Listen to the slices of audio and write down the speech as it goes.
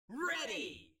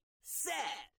Ready, set,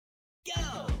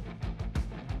 go!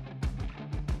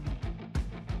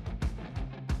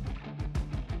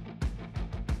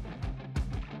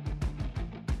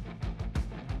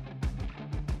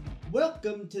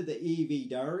 Welcome to the EV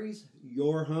Diaries,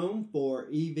 your home for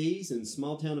EVs in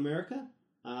small town America.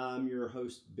 I'm your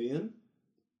host, Ben.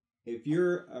 If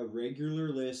you're a regular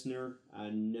listener, I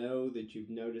know that you've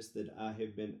noticed that I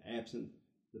have been absent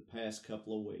the past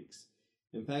couple of weeks.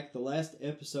 In fact, the last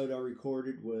episode I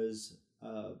recorded was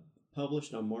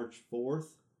published on March 4th.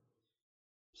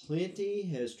 Plenty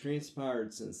has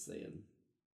transpired since then.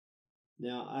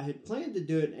 Now, I had planned to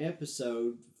do an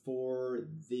episode for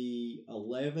the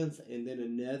 11th and then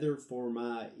another for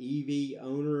my EV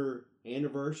owner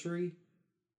anniversary.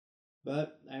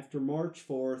 But after March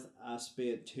 4th, I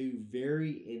spent 2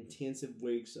 very intensive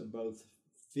weeks of both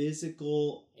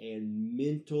physical and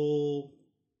mental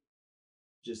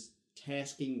just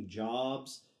tasking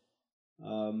jobs.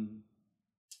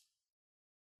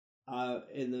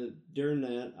 During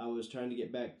that, I was trying to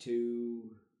get back to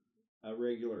a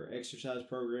regular exercise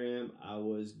program. I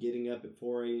was getting up at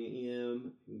 4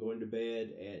 a.m. and going to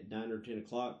bed at 9 or 10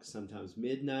 o'clock, sometimes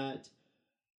midnight.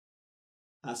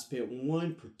 I spent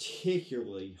one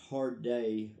particularly hard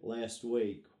day last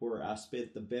week where I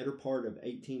spent the better part of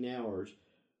 18 hours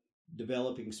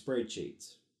developing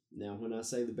spreadsheets. Now, when I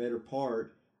say the better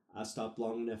part, I stopped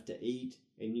long enough to eat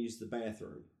and use the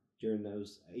bathroom during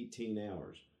those 18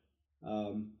 hours.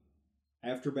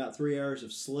 After about 3 hours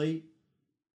of sleep,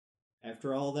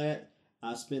 after all that,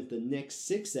 I spent the next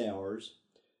 6 hours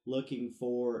looking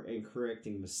for and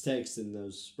correcting mistakes in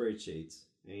those spreadsheets.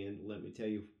 And let me tell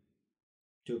you,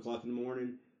 2 o'clock in the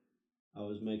morning, I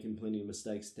was making plenty of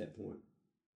mistakes at that point.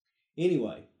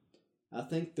 Anyway, I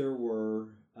think there were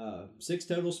 6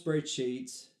 total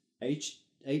spreadsheets,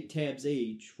 8 tabs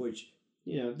each, which,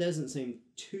 doesn't seem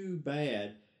too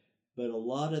bad, but a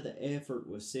lot of the effort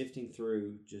was sifting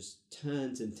through just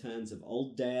tons and tons of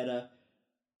old data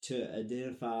to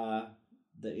identify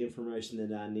the information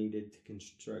that I needed to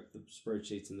construct the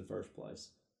spreadsheets in the first place.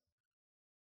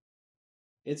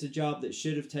 It's a job that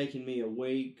should have taken me a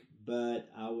week, but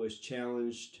I was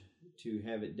challenged to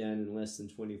have it done in less than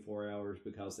 24 hours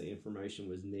because the information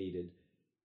was needed.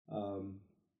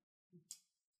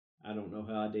 I don't know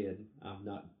how I did. I've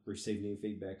not received any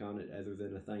feedback on it other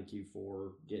than a thank you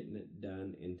for getting it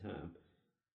done in time.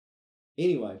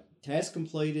 Anyway, task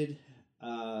completed.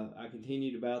 I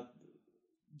continued about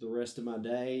the rest of my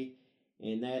day,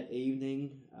 and that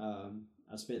evening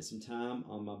I spent some time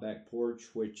on my back porch,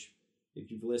 which, if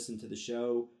you've listened to the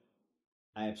show,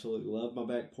 I absolutely love my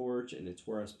back porch, and it's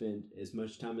where I spend as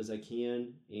much time as I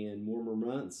can in warmer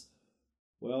months.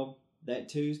 Well, that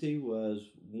Tuesday was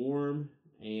warm,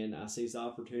 and I seized the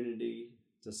opportunity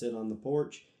to sit on the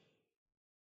porch.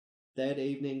 That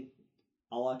evening,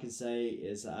 all I can say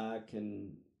is I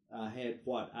had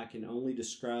what I can only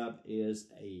describe as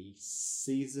a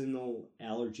seasonal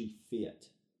allergy fit.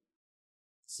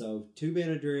 So 2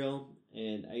 Benadryl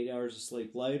and 8 hours of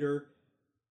sleep later,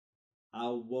 I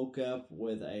woke up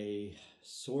with a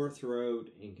sore throat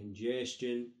and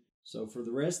congestion. So for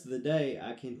the rest of the day,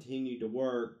 I continued to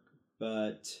work,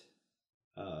 but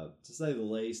to say the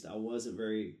least, I wasn't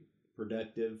very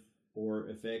productive or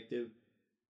effective.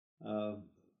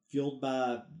 Fueled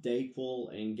by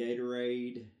Dayquil and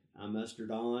Gatorade, I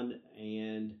mustered on,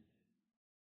 and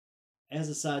as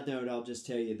a side note, I'll just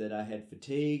tell you that I had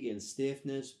fatigue and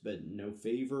stiffness, but no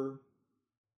fever.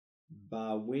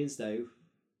 By Wednesday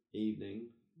evening,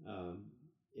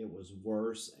 it was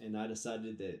worse, and I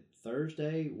decided that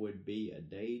Thursday would be a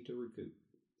day to recoup.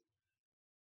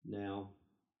 Now,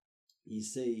 you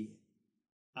see,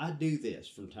 I do this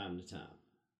from time to time.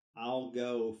 I'll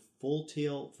go full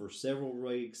tilt for several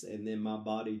weeks, and then my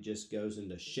body just goes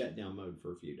into shutdown mode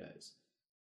for a few days.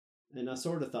 And I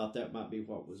sort of thought that might be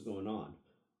what was going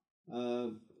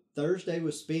on. Thursday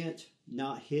was spent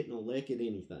not hitting a lick at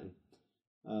anything.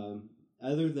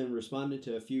 Other than responding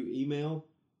to a few email,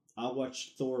 I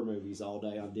watched Thor movies all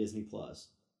day on Disney+.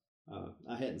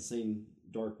 I hadn't seen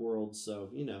Dark World, so,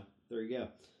 there you go.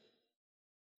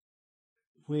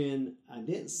 When I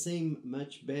didn't seem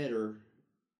much better,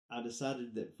 I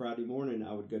decided that Friday morning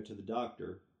I would go to the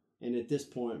doctor. And at this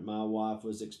point, my wife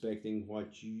was expecting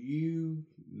what you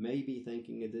may be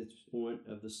thinking at this point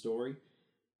of the story.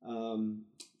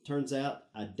 Turns out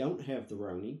I don't have the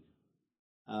Roni.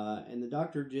 And the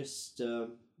doctor just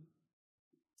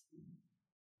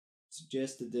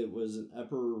suggested that it was an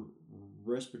upper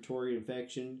respiratory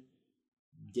infection.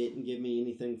 Didn't give me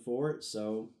anything for it,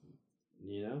 so,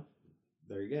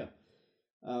 there you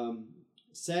go.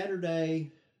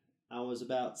 Saturday, I was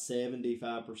about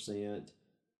 75%,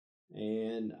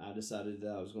 and I decided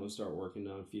that I was going to start working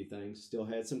on a few things. Still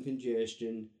had some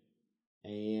congestion,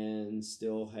 and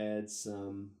still had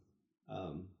some,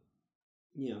 a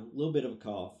little bit of a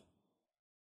cough.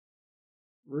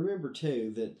 Remember,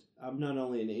 too, that I'm not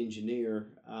only an engineer,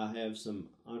 I have some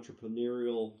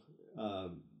entrepreneurial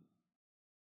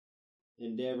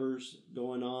endeavors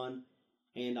going on,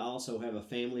 and I also have a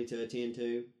family to attend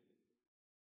to.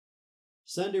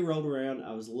 Sunday rolled around,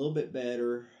 I was a little bit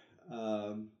better,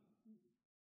 and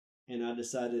I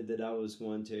decided that I was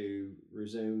going to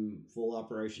resume full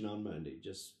operation on Monday,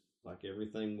 just like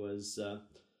everything was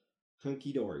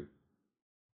hunky-dory.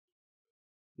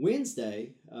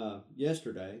 Wednesday,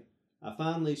 yesterday, I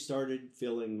finally started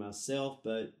feeling myself,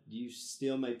 but you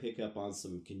still may pick up on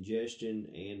some congestion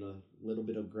and a little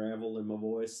bit of gravel in my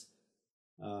voice.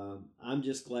 I'm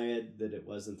just glad that it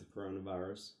wasn't the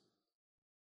coronavirus.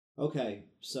 Okay,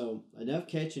 so enough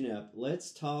catching up.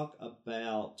 Let's talk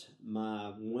about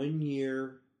my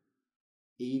 1-year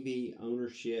EV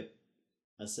ownership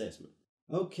assessment.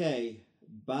 Okay,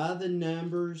 by the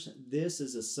numbers, this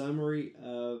is a summary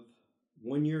of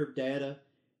 1 year of data,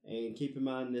 and keep in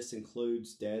mind this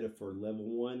includes data for level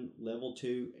 1, level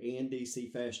 2, and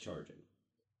DC fast charging.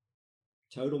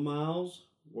 Total miles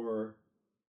were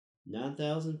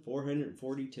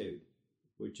 9,442,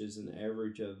 which is an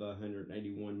average of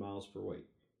 181 miles per week.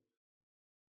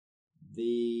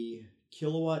 The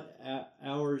kilowatt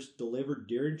hours delivered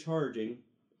during charging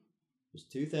was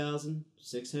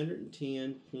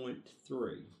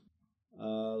 2,610.3.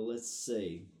 Let's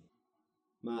see.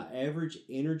 My average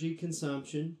energy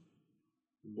consumption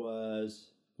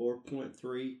was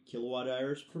 4.3 kilowatt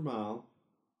hours per mile,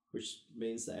 which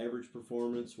means the average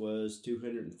performance was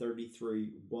 233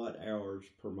 watt hours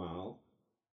per mile.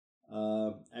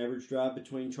 Average drive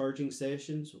between charging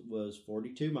sessions was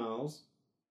 42 miles.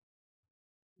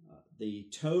 The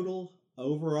total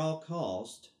overall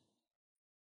cost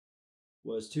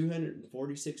was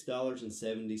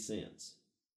 $246.70,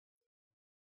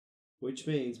 which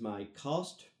means my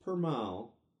cost per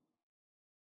mile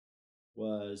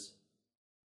was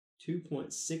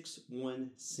 2.61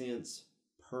 cents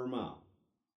per mile.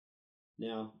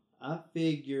 Now, I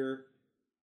figure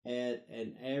at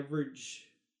an average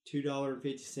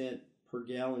 $2.50 per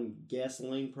gallon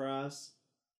gasoline price,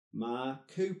 my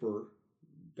Cooper,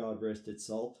 God rest its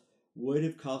soul, would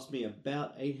have cost me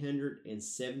about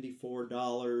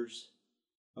 $874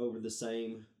 over the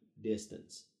same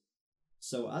distance.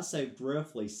 So I saved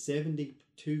roughly 72%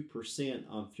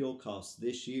 on fuel costs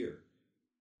this year.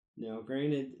 Now,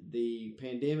 granted, the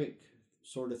pandemic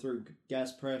sort of threw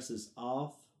gas prices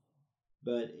off,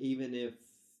 but even if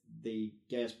the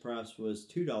gas price was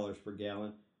 $2 per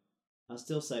gallon, I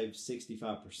still saved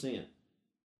 65%.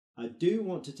 I do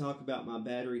want to talk about my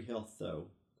battery health, though.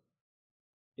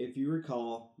 If you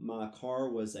recall, my car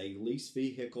was a lease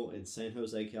vehicle in San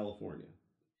Jose, California.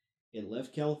 It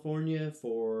left California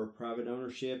for private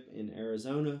ownership in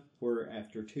Arizona, where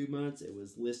after 2 months it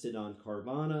was listed on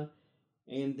Carvana,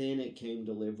 and then it came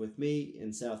to live with me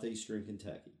in southeastern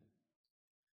Kentucky.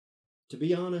 To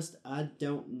be honest, I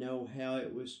don't know how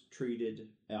it was treated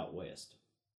out west.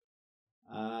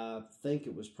 I think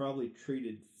it was probably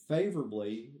treated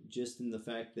favorably just in the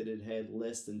fact that it had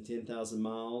less than 10,000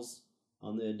 miles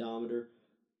on the odometer,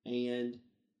 and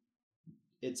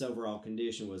its overall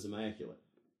condition was immaculate.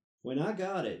 When I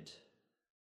got it,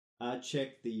 I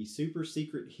checked the super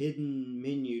secret hidden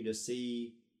menu to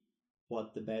see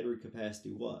what the battery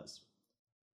capacity was.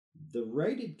 The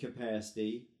rated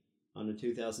capacity on a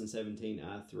 2017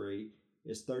 i3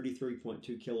 is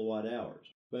 33.2 kilowatt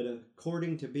hours. But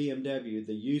according to BMW,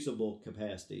 the usable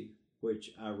capacity,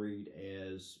 which I read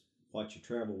as what you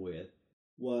travel with,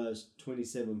 was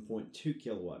 27.2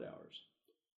 kilowatt hours.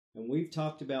 And we've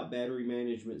talked about battery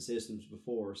management systems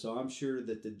before, so I'm sure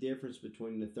that the difference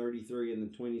between the 33 and the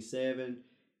 27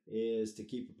 is to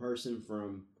keep a person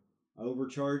from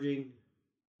overcharging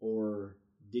or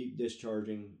deep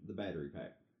discharging the battery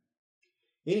pack.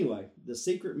 Anyway, the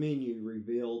secret menu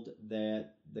revealed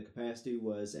that the capacity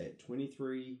was at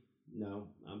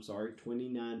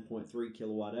 29.3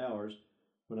 kilowatt hours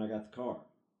when I got the car.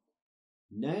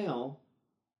 Now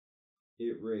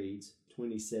it reads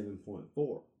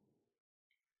 27.4.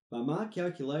 By my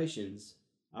calculations,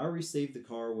 I received the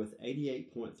car with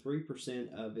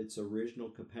 88.3% of its original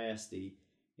capacity,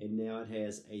 and now it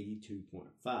has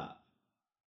 82.5.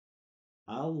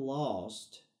 I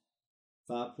lost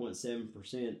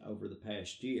 5.7% over the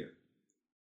past year.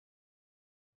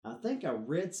 I think I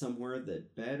read somewhere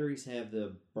that batteries have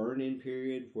the burn-in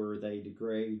period where they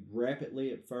degrade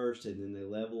rapidly at first and then they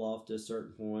level off to a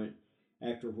certain point,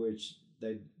 after which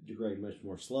they degrade much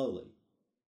more slowly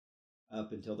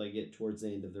up until they get towards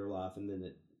the end of their life, and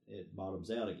then it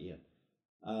bottoms out again.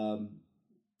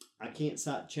 I can't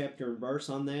cite chapter and verse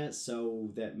on that, so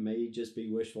that may just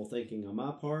be wishful thinking on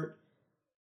my part.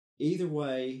 Either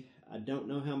way, I don't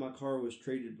know how my car was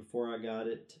treated before I got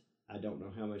it. I don't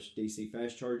know how much DC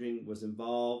fast charging was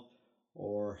involved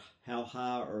or how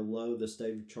high or low the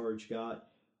state of charge got,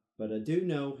 but I do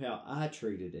know how I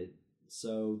treated it.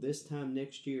 So this time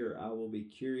next year, I will be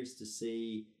curious to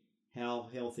see how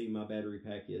healthy my battery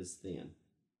pack is then.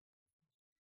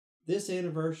 This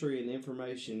anniversary and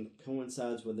information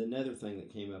coincides with another thing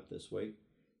that came up this week.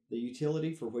 The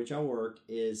utility for which I work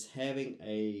is having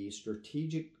a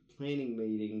strategic planning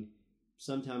meeting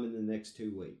sometime in the next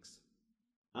 2 weeks.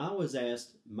 I was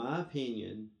asked my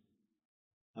opinion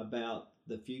about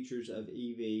the futures of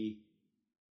EV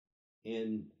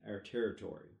in our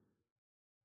territory.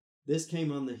 This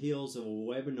came on the heels of a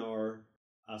webinar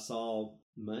I saw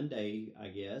Monday, I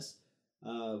guess,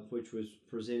 which was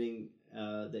presenting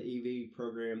the EV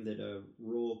program that a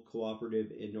rural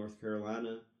cooperative in North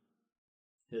Carolina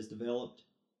has developed.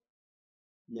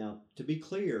 Now, to be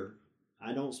clear,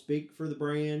 I don't speak for the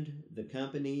brand, the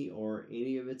company, or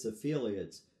any of its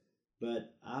affiliates,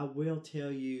 but I will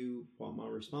tell you what my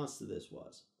response to this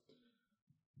was.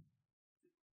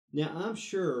 Now, I'm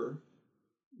sure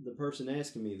the person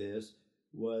asking me this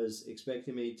was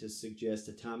expecting me to suggest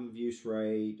a time of use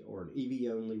rate or an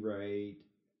EV only rate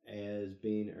as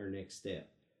being our next step.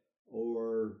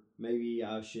 Or maybe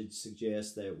I should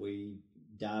suggest that we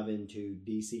dive into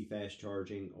DC fast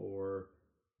charging or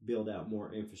build out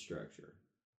more infrastructure.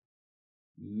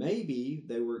 Maybe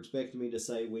they were expecting me to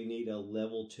say we need a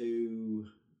level 2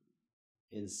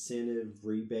 incentive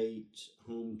rebate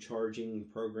home charging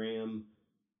program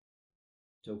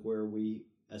to where we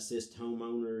assist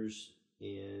homeowners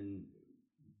in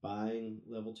buying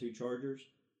level 2 chargers.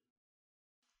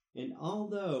 And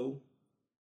although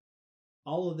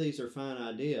all of these are fine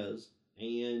ideas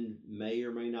and may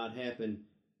or may not happen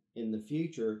in the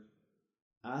future,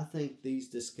 I think these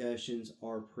discussions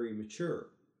are premature.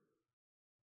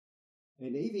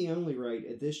 An EV only rate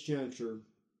at this juncture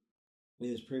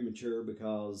is premature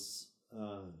because,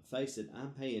 face it, I'm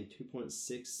paying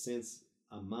 2.6 cents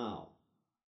a mile.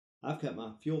 I've cut my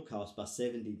fuel cost by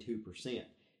 72%.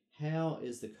 How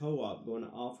is the co-op going to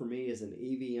offer me as an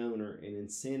EV owner an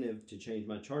incentive to change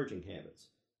my charging habits?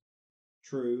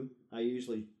 True, I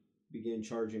usually begin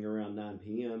charging around 9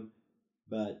 p.m.,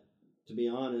 but to be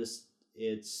honest,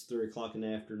 it's 3 o'clock in the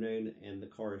afternoon and the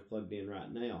car is plugged in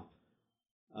right now.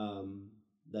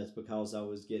 That's because I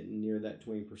was getting near that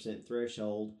 20%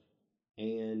 threshold,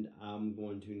 and I'm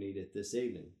going to need it this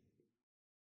evening.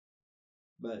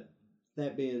 But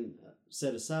that being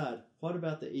set aside, what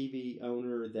about the EV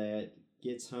owner that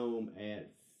gets home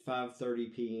at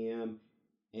 5:30 p.m.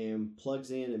 and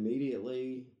plugs in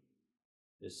immediately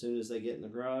as soon as they get in the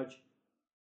garage?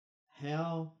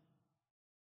 How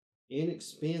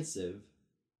inexpensive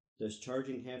does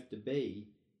charging have to be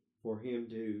for him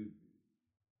to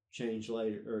change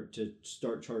later or to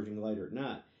start charging later at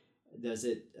night? Does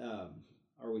it,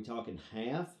 are we talking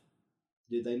half?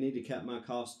 Do they need to cut my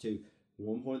cost to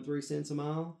 1.3 cents a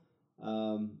mile?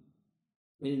 And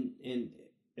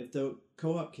if the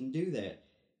co-op can do that,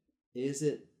 is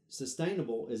it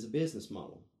sustainable as a business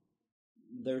model?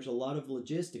 There's a lot of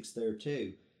logistics there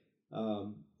too.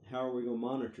 How are we going to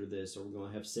monitor this? Are we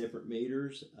going to have separate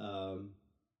meters?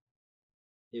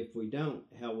 If we don't,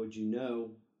 how would you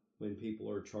know when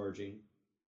people are charging?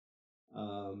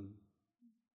 Time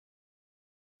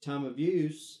of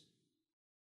use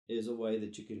is a way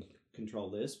that you can control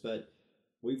this, but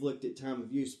we've looked at time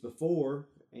of use before,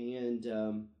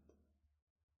 and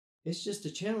it's just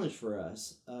a challenge for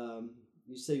us.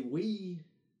 You see, we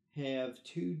have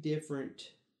 2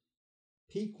 different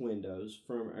peak windows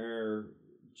from our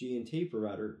G&T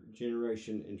provider,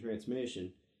 generation and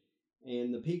transmission,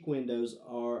 and the peak windows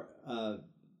are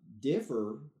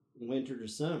differ winter to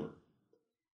summer.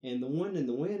 And the one in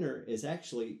the winter is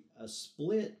actually a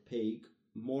split peak,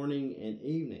 morning and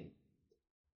evening.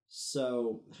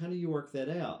 So how do you work that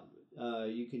out?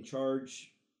 You can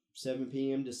charge 7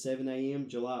 p.m. to 7 a.m.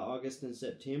 July, August, and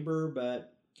September,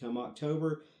 but come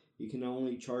October, you can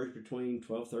only charge between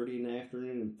 12:30 in the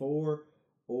afternoon and 4,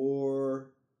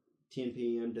 or 10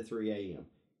 p.m. to 3 a.m.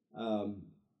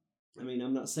 I mean,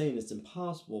 I'm not saying it's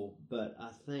impossible, but I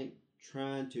think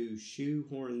trying to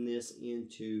shoehorn this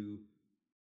into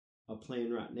a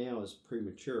plan right now is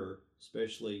premature,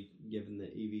 especially given the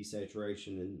EV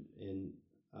saturation in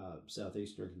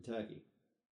southeastern Kentucky.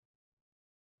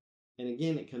 And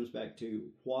again, it comes back to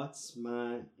what's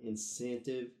my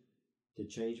incentive to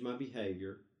change my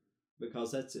behavior,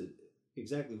 because that's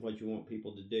exactly what you want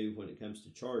people to do when it comes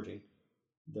to charging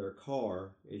their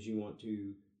car, is you want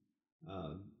to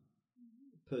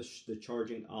push the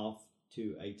charging off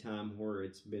to a time where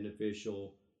it's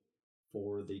beneficial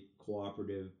for the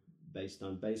cooperative based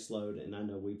on base load. And I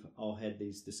know we've all had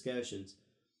these discussions,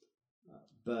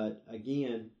 but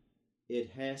again, it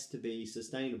has to be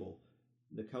sustainable.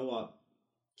 The co-op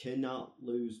cannot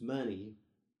lose money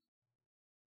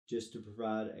just to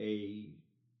provide a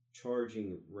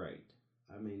charging rate.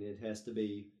 I mean, it has to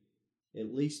be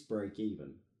at least break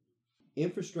even.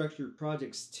 Infrastructure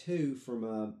projects, too, from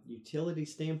a utility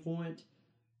standpoint,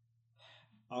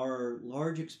 are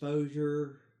large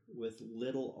exposure with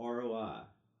little ROI.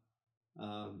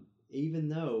 Even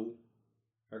though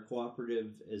our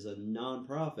cooperative is a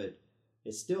nonprofit,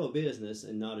 it's still a business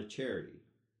and not a charity.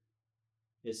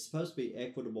 It's supposed to be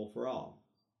equitable for all.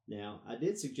 Now, I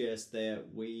did suggest that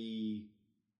we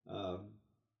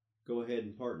go ahead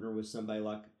and partner with somebody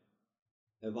like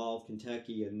Evolve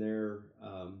Kentucky and their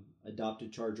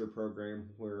adopted charger program,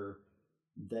 where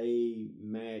they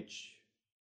match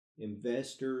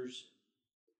investors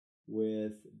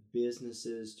with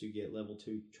businesses to get level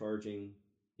 2 charging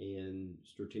in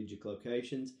strategic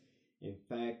locations. In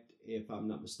fact, if I'm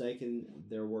not mistaken,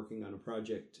 they're working on a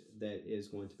project that is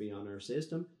going to be on our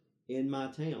system in my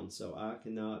town, so I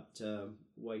cannot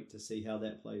wait to see how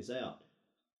that plays out.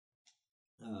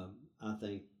 I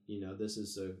think, this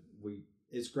is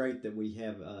it's great that we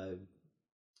have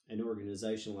an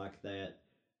organization like that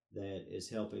is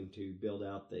helping to build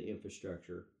out the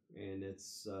infrastructure, and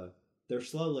it's they're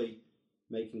slowly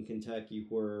making Kentucky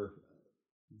where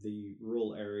the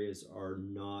rural areas are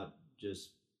not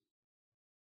just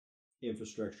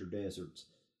infrastructure deserts.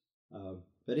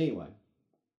 But anyway,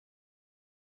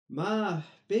 my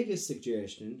biggest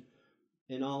suggestion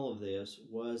in all of this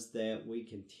was that we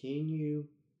continue,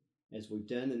 as we've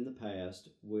done in the past,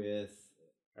 with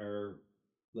our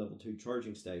level 2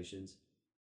 charging stations,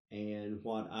 and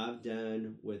what I've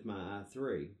done with my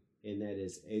i3, and that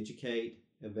is educate,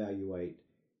 evaluate,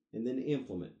 and then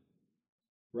implement.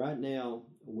 Right now,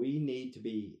 we need to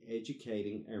be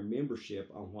educating our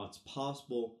membership on what's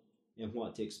possible and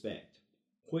what to expect,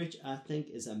 which I think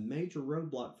is a major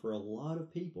roadblock for a lot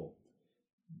of people.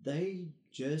 They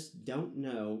just don't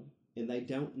know, and they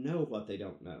don't know what they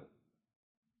don't know.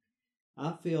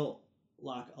 I feel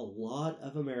like a lot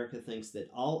of America thinks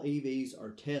that all EVs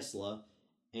are Tesla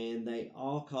and they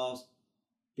all cost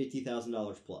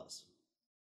 $50,000 plus.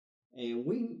 And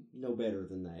we know better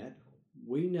than that.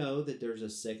 We know that there's a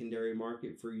secondary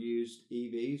market for used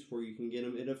EVs where you can get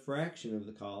them at a fraction of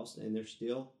the cost, and they're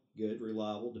still good,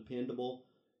 reliable, dependable,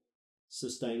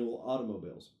 sustainable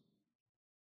automobiles.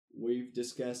 We've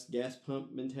discussed gas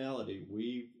pump mentality.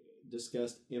 We've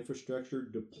discussed infrastructure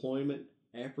deployment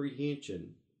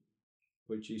apprehension,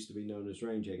 which used to be known as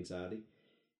range anxiety.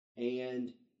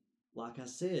 And like I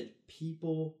said,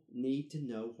 people need to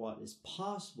know what is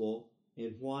possible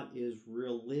and what is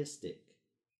realistic.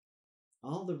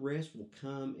 All the rest will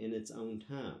come in its own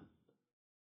time.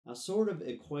 I sort of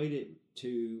equate it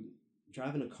to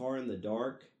driving a car in the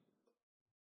dark.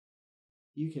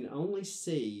 You can only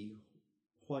see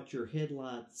what your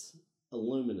headlights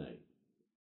illuminate.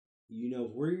 You know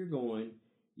where you're going,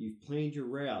 you've planned your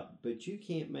route, but you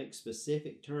can't make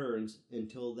specific turns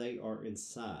until they are in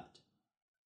sight.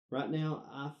 Right now,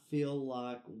 I feel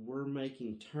like we're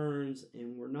making turns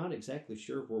and we're not exactly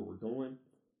sure where we're going.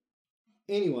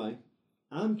 Anyway,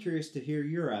 I'm curious to hear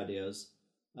your ideas.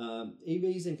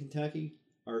 EVs in Kentucky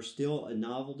are still a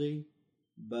novelty,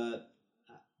 but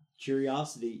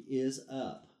curiosity is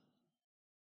up.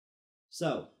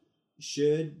 So,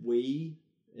 should we,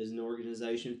 as an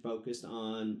organization, focus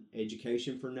on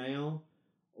education for now,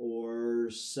 or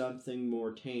something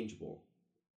more tangible?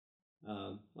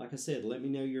 Like I said, let me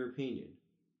know your opinion.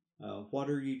 What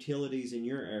are utilities in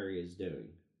your areas doing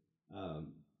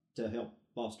to help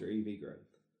foster EV growth?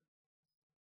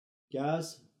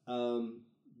 Guys,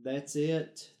 that's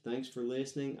it. Thanks for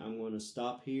listening. I'm going to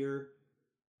stop here.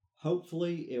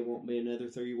 Hopefully, it won't be another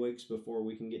 3 weeks before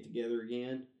we can get together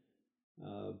again.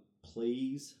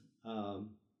 Please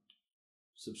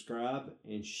subscribe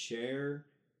and share.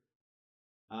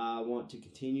 I want to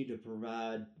continue to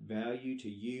provide value to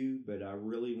you, but I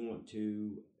really want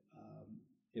to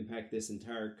impact this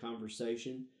entire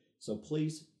conversation. So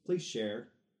please share,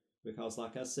 because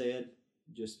like I said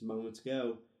just moments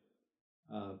ago,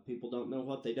 people don't know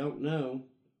what they don't know,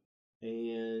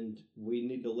 and we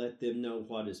need to let them know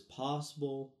what is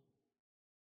possible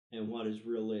and what is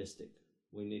realistic.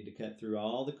 We need to cut through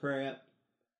all the crap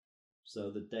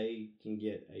so that they can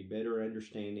get a better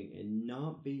understanding and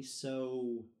not be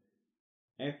so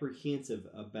apprehensive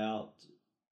about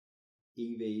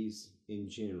EVs in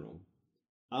general.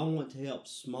 I want to help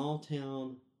small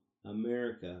town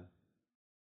America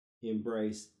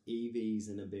embrace EVs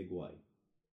in a big way.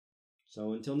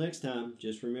 So until next time,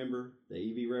 just remember the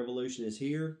EV revolution is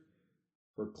here.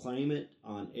 Proclaim it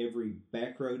on every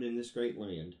back road in this great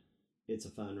land. It's a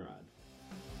fun ride.